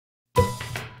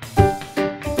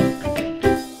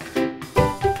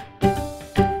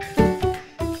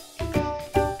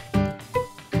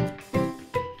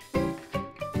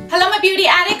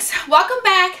welcome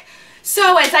back.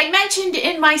 So as I mentioned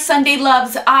in my Sunday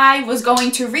Loves, I was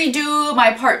going to redo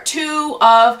my part 2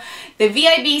 of the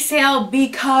VIB sale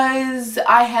because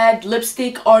I had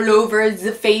lipstick all over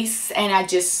the face and I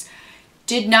just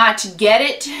did not get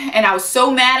it, and I was so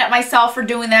mad at myself for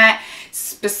doing that,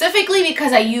 specifically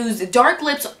because I use dark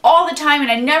lips all the time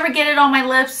and I never get it on my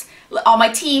lips, on my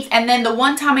teeth, and then the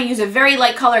one time I use a very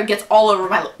light color, it gets all over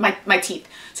my teeth.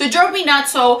 So it drove me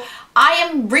nuts. So I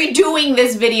am redoing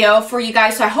this video for you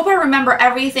guys, so I hope I remember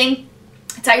everything.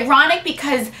 It's ironic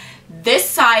because this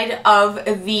side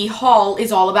of the haul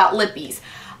is all about lippies.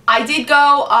 I did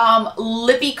go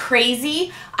lippy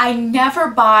crazy. I never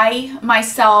buy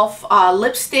myself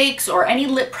lipsticks or any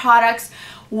lip products.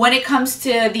 When it comes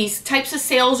to these types of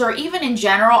sales, or even in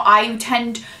general, I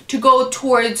tend to go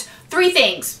towards 3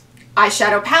 things: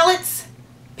 eyeshadow palettes,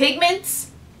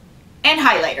 pigments, and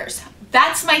highlighters.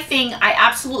 That's my thing. I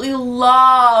absolutely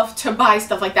love to buy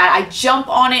stuff like that. I jump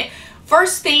on it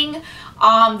first thing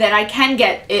that I can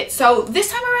get it. So this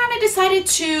time around I decided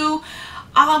to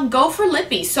go for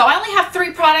lippies. So I only have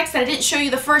 3 products that I didn't show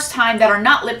you the first time that are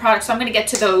not lip products, so I'm going to get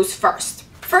to those first.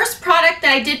 First product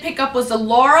that I did pick up was the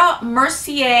Laura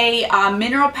Mercier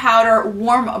Mineral Powder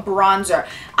Warm Bronzer.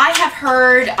 I have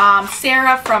heard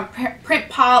Sarah from Print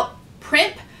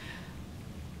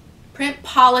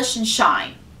Polish and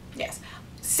Shine. Yes.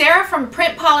 Sarah from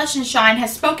Print Polish and Shine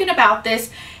has spoken about this,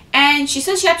 and she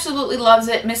says she absolutely loves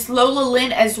it. Miss Lola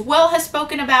Lynn as well has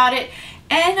spoken about it,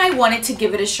 and I wanted to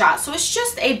give it a shot. So it's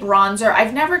just a bronzer.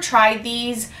 I've never tried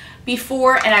these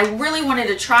before, and I really wanted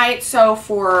to try it. So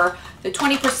for the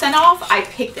 20% off, I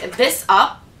picked this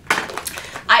up.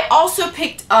 I also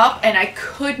picked up, and I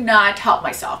could not help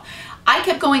myself, I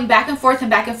kept going back and forth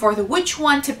which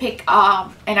one to pick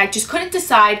up, and I just couldn't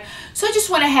decide. So I just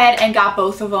went ahead and got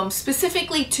both of them,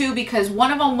 specifically 2 because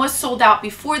one of them was sold out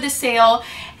before the sale,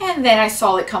 and then I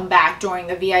saw it come back during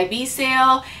the VIB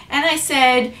sale, and I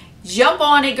said, jump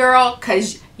on it, girl,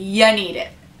 because you need it.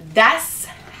 That's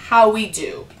how we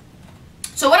do.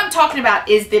 So what I'm talking about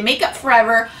is the Makeup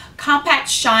Forever Compact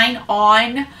Shine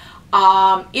On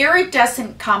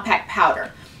Iridescent Compact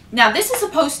Powder. Now this is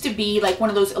supposed to be like one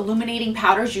of those illuminating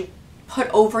powders you put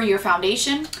over your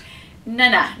foundation.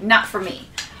 Nah, not for me.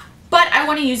 But I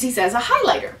want to use these as a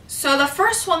highlighter. So the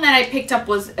first one that I picked up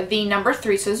was the number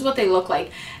 3. So this is what they look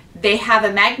like. They have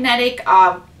a magnetic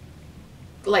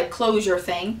like closure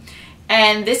thing.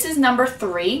 And this is number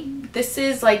 3. This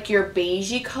is like your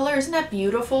beigey color. Isn't that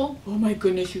beautiful? Oh my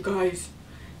goodness, you guys.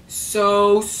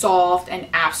 So soft and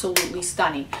absolutely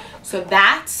stunning. So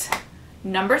that's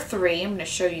number 3. I'm going to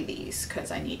show you these because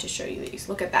I need to show you these.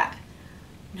 Look at that.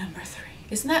 Number 3.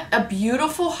 Isn't that a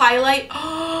beautiful highlight?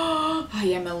 Oh, I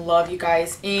am in love, you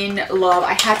guys. In love.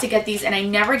 I had to get these, and I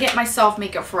never get myself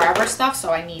Makeup Forever stuff,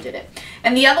 so I needed it.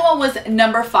 And the other one was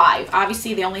number 5.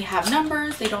 Obviously, they only have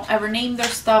numbers. They don't ever name their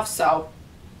stuff, so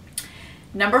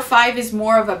number 5 is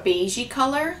more of a beigey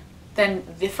color. Then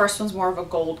the first one's more of a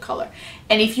gold color.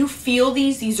 And if you feel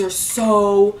these are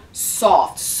so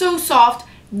soft. So soft.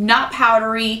 Not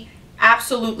powdery,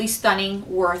 absolutely stunning,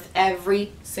 worth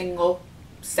every single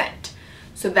cent.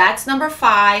 So that's number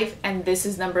 5, and this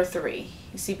is number 3.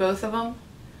 You see both of them?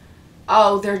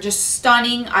 Oh, they're just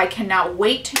stunning. I cannot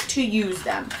wait to use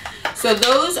them. So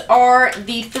those are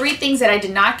the 3 things that I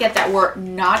did not get that were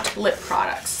not lip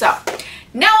products. So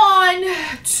now on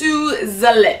to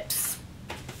the lips.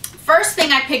 First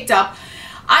thing I picked up,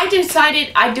 I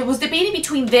decided I was debating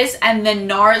between this and the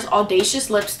NARS Audacious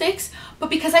lipsticks. But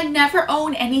because I never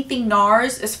own anything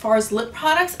NARS as far as lip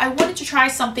products, I wanted to try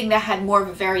something that had more of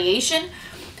a variation.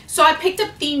 So I picked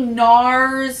up the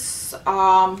NARS,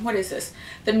 what is this?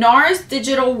 The NARS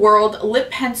Digital World Lip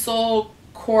Pencil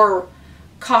Core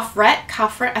Coffret,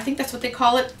 I think that's what they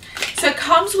call it. So it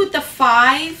comes with the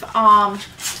 5, I'm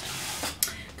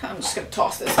just going to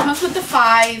toss this. It comes with the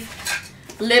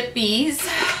 5 lippies.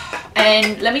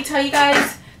 And let me tell you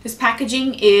guys, this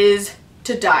packaging is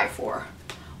to die for.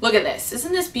 Look at this.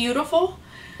 Isn't this beautiful?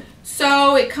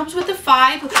 So it comes with the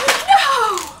 5. No!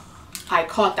 I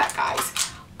caught that,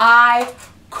 guys. I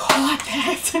caught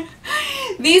that.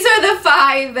 These are the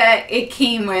 5 that it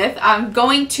came with. I'm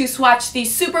going to swatch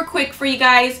these super quick for you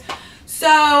guys.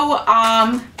 So,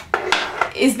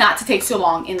 is not to take so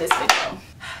long in this video.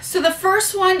 So the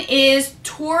first one is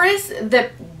Taurus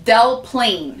the Del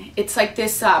Plain. It's like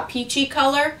this peachy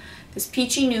color, this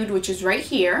peachy nude, which is right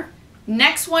here.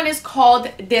 Next one is called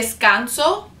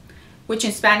Descanso, which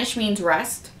in Spanish means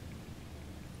rest.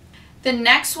 The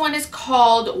next one is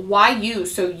called YU,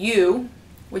 so U,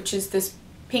 which is this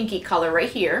pinky color right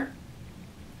here.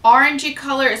 Orangey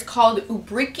color is called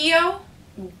Ubricio.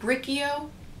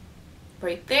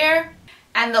 right there.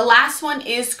 And the last one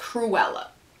is Cruella,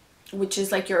 which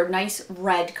is like your nice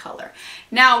red color.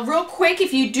 Now, real quick,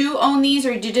 if you do own these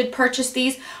or you did purchase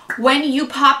these, when you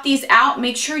pop these out,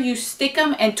 make sure you stick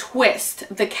them and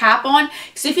twist the cap on.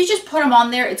 Because if you just put them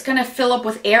on there, it's going to fill up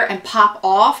with air and pop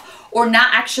off, or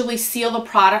not actually seal the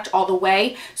product all the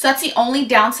way. So that's the only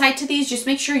downside to these. Just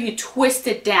make sure you twist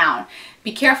it down.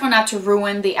 Be careful not to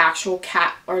ruin the actual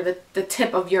cap or the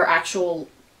tip of your actual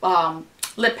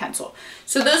lip pencil.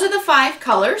 So those are the 5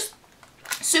 colors.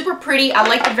 Super pretty. I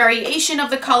like the variation of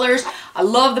the colors. I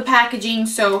love the packaging.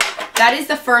 So that is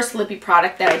the first lippy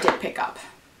product that I did pick up.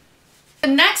 The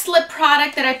next lip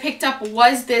product that I picked up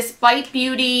was this Bite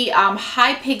Beauty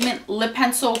High Pigment Lip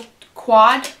Pencil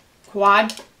Quad.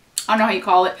 I don't know how you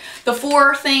call it. The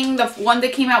 4 thing, the one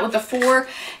that came out with the 4.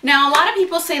 Now, a lot of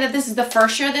people say that this is the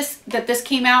first year that this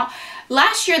came out.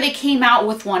 Last year they came out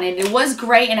with one and it was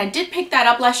great, and I did pick that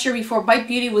up last year before Bite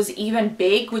Beauty was even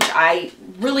big, which I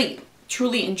really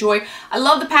truly enjoy. I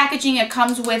love the packaging. It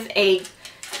comes with a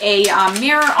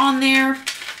mirror on there,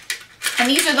 and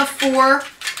these are the 4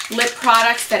 lip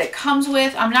products that it comes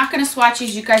with. I'm not going to swatch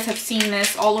these. You guys have seen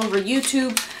this all over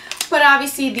YouTube, but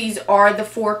obviously these are the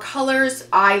 4 colors.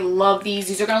 I love these.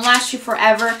 These are going to last you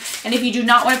forever, and if you do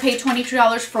not want to pay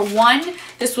 $22 for one,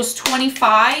 this was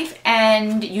 $25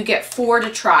 and you get 4 to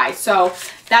try. So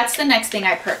that's the next thing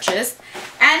I purchased.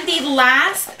 And the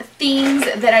last things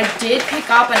that I did pick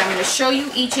up, and I'm going to show you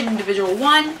each individual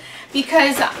one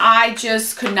because I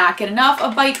just could not get enough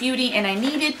of Bite Beauty and I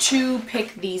needed to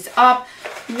pick these up,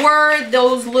 were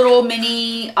those little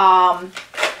mini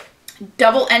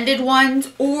double-ended ones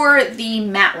or the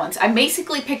matte ones. I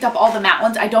basically picked up all the matte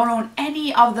ones. I don't own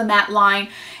any of the matte line,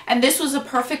 and this was a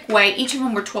perfect way. Each of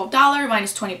them were $12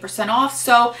 minus 20% off,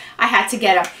 so I had to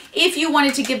get them. If you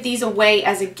wanted to give these away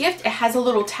as a gift, it has a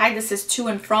little tag that says to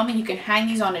and from, and you can hang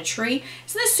these on a tree.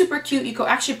 Isn't this super cute? You could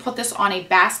actually put this on a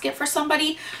basket for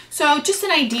somebody. So just an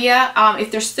idea.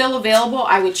 If they're still available,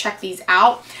 I would check these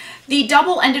out. The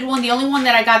double-ended one, the only one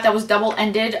that I got that was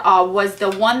double-ended was the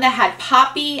one that had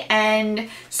Poppy and,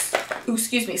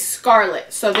 excuse me,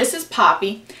 Scarlet. So this is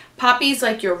Poppy. Poppy is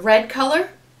like your red color.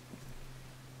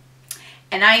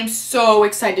 And I am so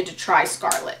excited to try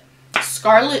Scarlet.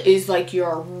 Scarlet is like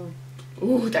your,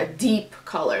 ooh, that deep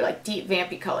color, like deep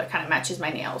vampy color. Kind of matches my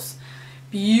nails.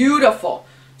 Beautiful.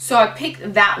 So I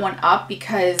picked that one up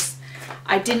because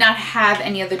I did not have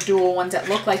any of the dual ones that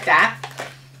look like that.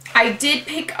 I did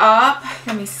pick up,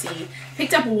 let me see,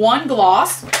 picked up one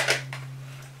gloss.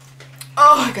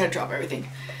 Oh, I gotta drop everything.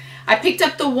 I picked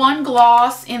up the one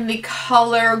gloss in the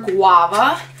color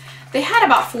Guava. They had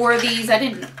about 4 of these.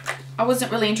 I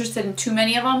wasn't really interested in too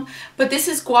many of them, but this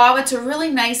is Guava. It's a really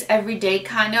nice everyday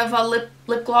kind of a lip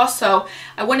gloss, so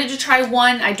I wanted to try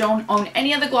one. I don't own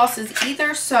any of the glosses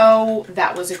either, so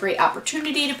that was a great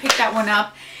opportunity to pick that one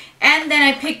up. And then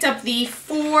I picked up the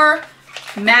 4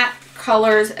 matte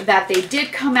colors that they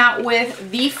did come out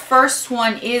with. The first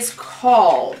one is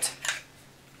called,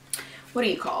 what are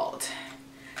you called?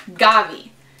 Gavi.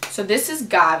 So this is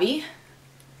Gavi.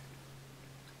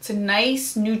 It's a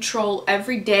nice neutral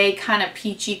everyday kind of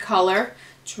peachy color.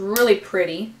 It's really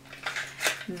pretty.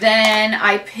 Then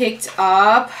I picked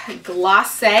up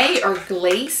Glace or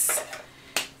Glace,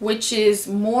 which is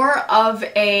more of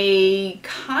a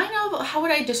kind of, how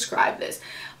would I describe this?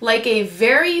 Like a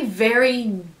very,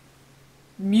 very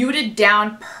muted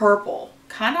down purple,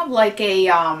 kind of like a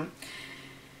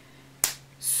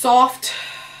soft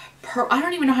purple. I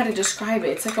don't even know how to describe it.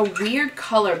 It's like a weird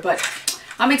color, but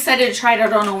I'm excited to try it. I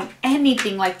don't own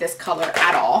anything like this color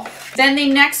at all. Then the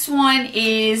next one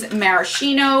is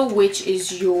Maraschino, which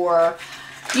is your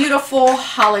beautiful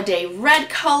holiday red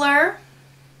color.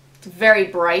 It's very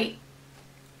bright.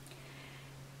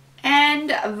 And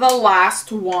the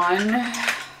last one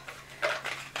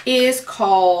is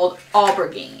called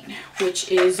Aubergine,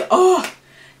 which is, oh,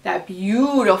 that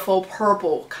beautiful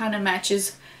purple. Kind of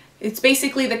matches, it's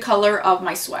basically the color of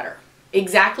my sweater.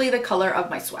 Exactly the color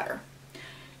of my sweater.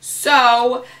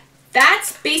 So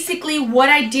that's basically what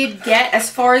I did get as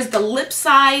far as the lip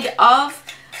side of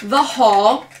the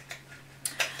haul.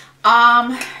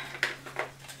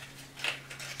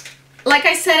 Like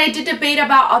I said, I did debate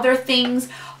about other things,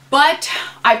 but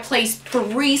I placed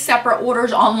 3 separate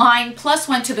orders online, plus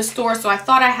went to the store, so I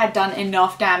thought I had done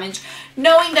enough damage.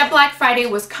 Knowing that Black Friday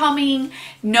was coming,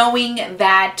 knowing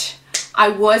that I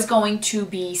was going to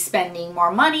be spending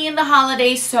more money in the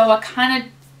holidays, so I kind of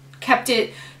kept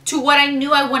it to what I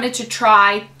knew I wanted to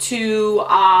try to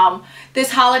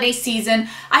this holiday season.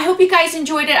 I hope you guys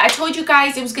enjoyed it. I told you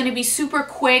guys it was going to be super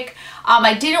quick.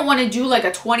 I didn't want to do like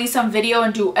a 20-some video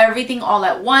and do everything all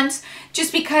at once,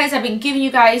 just because I've been giving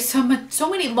you guys so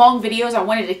many long videos. I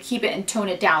wanted to keep it and tone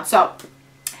it down. So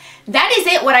that is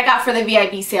it, what I got for the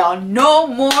VIB sale. No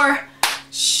more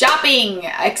shopping,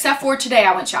 except for today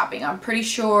I went shopping. I'm pretty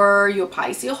sure you'll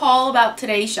probably see a haul about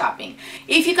today's shopping.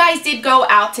 If you guys did go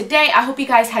out today, I hope you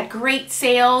guys had great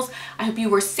sales. I hope you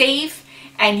were safe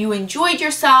and you enjoyed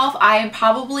yourself. I am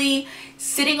probably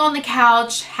sitting on the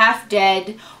couch half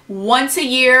dead. Once a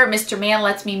year, Mr. Man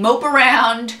lets me mope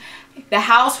around the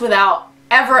house without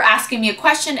ever asking me a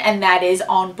question, and that is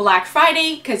on Black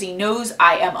Friday, because he knows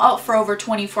I am up for over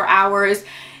 24 hours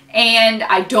and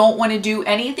I don't want to do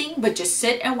anything but just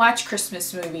sit and watch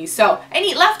Christmas movies. So, and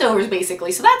eat leftovers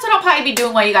basically. So that's what I'll probably be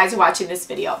doing while you guys are watching this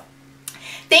video.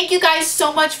 Thank you guys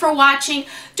so much for watching.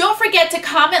 Don't forget to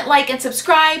comment, like, and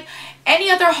subscribe.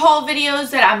 Any other haul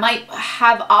videos that I might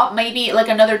have up, maybe like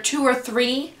another 2 or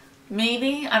 3,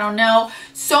 maybe, I don't know.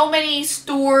 So many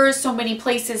stores, so many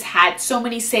places had so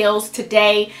many sales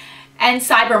today and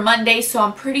Cyber Monday, so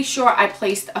I'm pretty sure I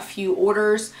placed a few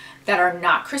orders that are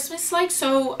not Christmas-like.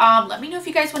 So let me know if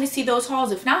you guys want to see those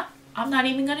hauls. If not, I'm not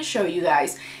even going to show you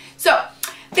guys. So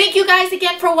thank you guys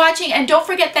again for watching, and don't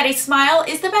forget that a smile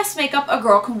is the best makeup a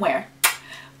girl can wear.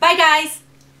 Bye guys.